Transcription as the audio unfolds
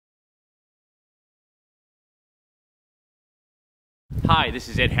Hi, this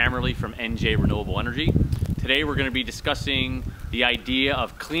is Ed Hammerly from NJ Renewable Energy. Today we're going to be discussing the idea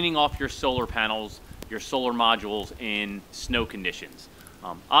of cleaning off your solar panels, your solar modules in snow conditions.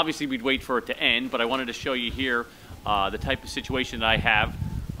 Obviously we'd wait for it to end, but I wanted to show you here the type of situation that I have.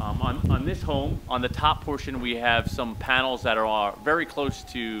 On this home, on the top portion, we have some panels that are very close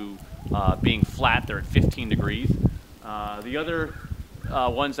to being flat. They're at 15 degrees. The other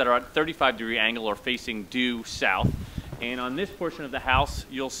ones that are at 35-degree angle are facing due south. And on this portion of the house,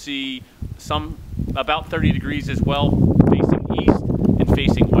 you'll see some about 30 degrees as well, facing east and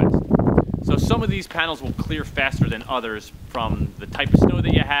facing west. So some of these panels will clear faster than others from the type of snow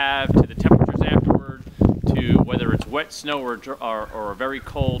that you have, to the temperatures afterward, to whether it's wet snow or a very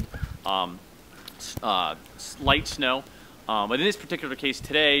cold light snow. But in this particular case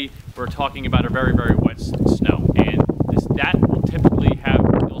today, we're talking about a very, very wet snow. And that will typically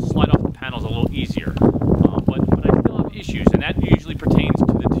it'll slide off the panels a little easier. But I still have issues, and that usually pertains to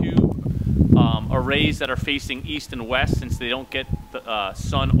the two arrays that are facing east and west. Since they don't get the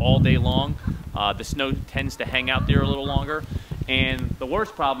sun all day long, the snow tends to hang out there a little longer. And the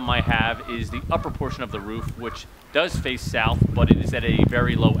worst problem I have is the upper portion of the roof, which does face south, but it is at a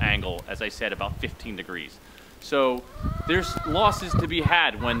very low angle, as I said, about 15 degrees. So there's losses to be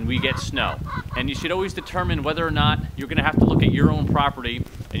had when we get snow, and you should always determine whether or not you're going to have to look at your own property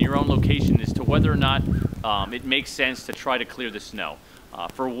and your own location as to whether or not it makes sense to try to clear the snow.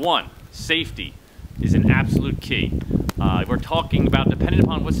 For one, safety is an absolute key. We're talking about, depending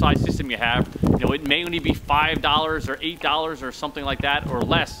upon what size system you have, it may only be $5 or $8 or something like that, or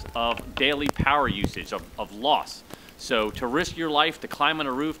less of daily power usage, of loss. So to risk your life to climb on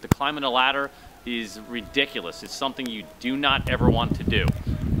a roof, to climb on a ladder, is ridiculous. It's something you do not ever want to do.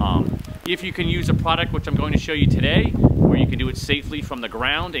 If you can use a product, which I'm going to show you today, where you can do it safely from the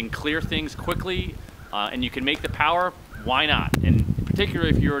ground and clear things quickly, and you can make the power, why not? And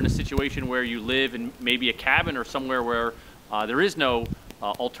particularly if you're in a situation where you live in maybe a cabin or somewhere where there is no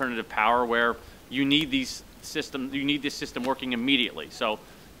alternative power, where you need this system working immediately. So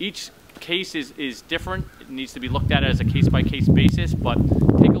each case is different. It needs to be looked at as a case-by-case basis, but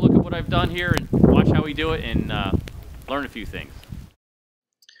take a look at what I've done here and watch how we do it, and learn a few things.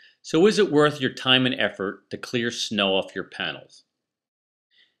 So is it worth your time and effort to clear snow off your panels?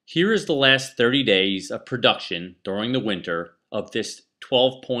 Here is the last 30 days of production during the winter of this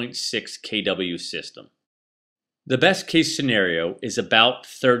 12.6 kW system. The best case scenario is about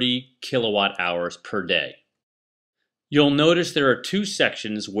 30 kilowatt hours per day. You'll notice there are two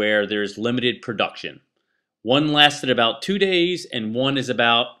sections where there's limited production. One lasted about 2 days and one is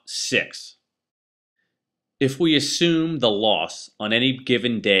about 6. If we assume the loss on any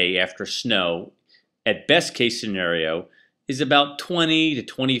given day after snow, at best case scenario, is about 20 to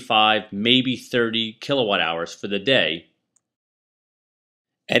 25, maybe 30 kilowatt hours for the day.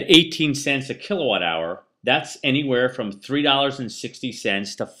 At 18 cents a kilowatt hour, that's anywhere from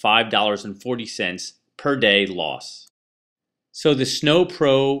 $3.60 to $5.40 per day loss. So the Sno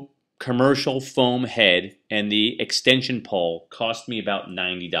Pro commercial foam head and the extension pole cost me about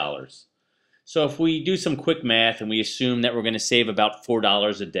 $90. So if we do some quick math and we assume that we're going to save about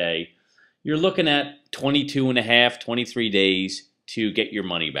 $4 a day, you're looking at 22 and a half, 23 days to get your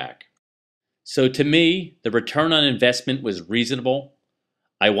money back. So to me, the return on investment was reasonable.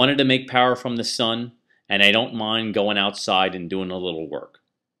 I wanted to make power from the sun, and I don't mind going outside and doing a little work.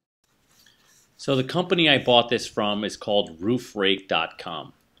 So the company I bought this from is called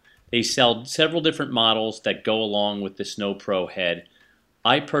roofrake.com. They sell several different models that go along with the Sno Pro head.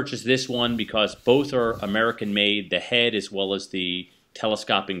 I purchased this one because both are American made, the head as well as the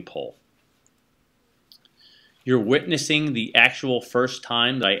telescoping pole. You're witnessing the actual first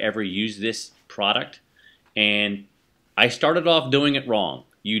time that I ever used this product, and I started off doing it wrong.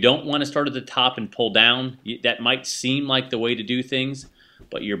 You don't want to start at the top and pull down. That might seem like the way to do things,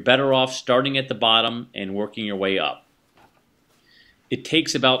 but you're better off starting at the bottom and working your way up. It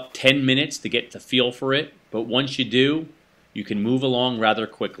takes about 10 minutes to get the feel for it, but once you do, you can move along rather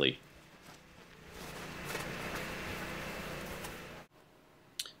quickly.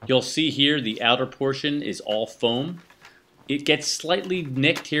 You'll see here the outer portion is all foam. It gets slightly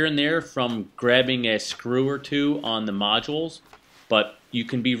nicked here and there from grabbing a screw or two on the modules, but you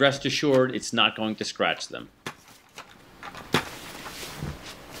can be rest assured it's not going to scratch them.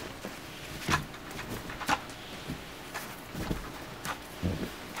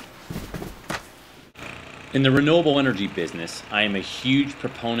 In the renewable energy business, I am a huge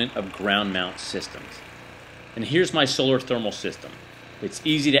proponent of ground mount systems. And here's my solar thermal system. It's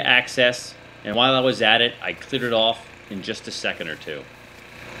easy to access, and while I was at it, I cleared it off in just a second or two.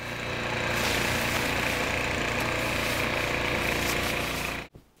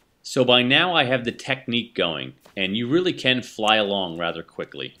 So by now I have the technique going, and you really can fly along rather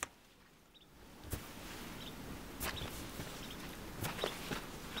quickly.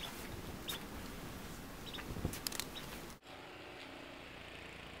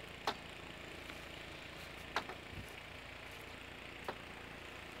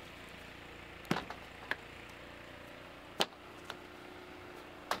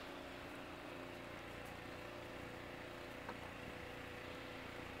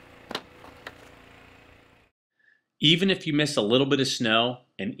 Even if you miss a little bit of snow,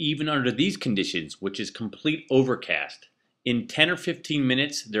 and even under these conditions, which is complete overcast, in 10 or 15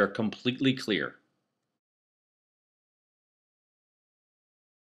 minutes, they're completely clear.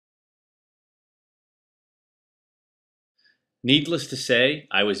 Needless to say,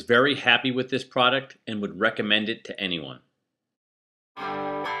 I was very happy with this product and would recommend it to anyone.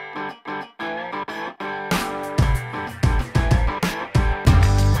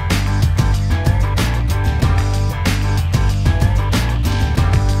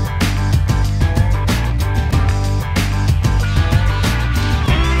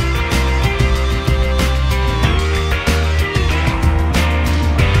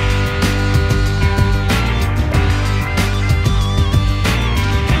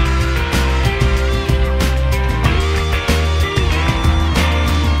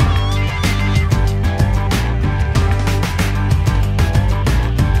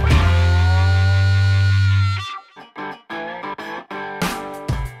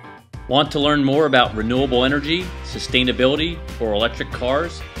 Want to learn more about renewable energy, sustainability, or electric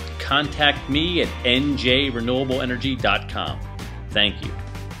cars? Contact me at njrenewableenergy.com. Thank you.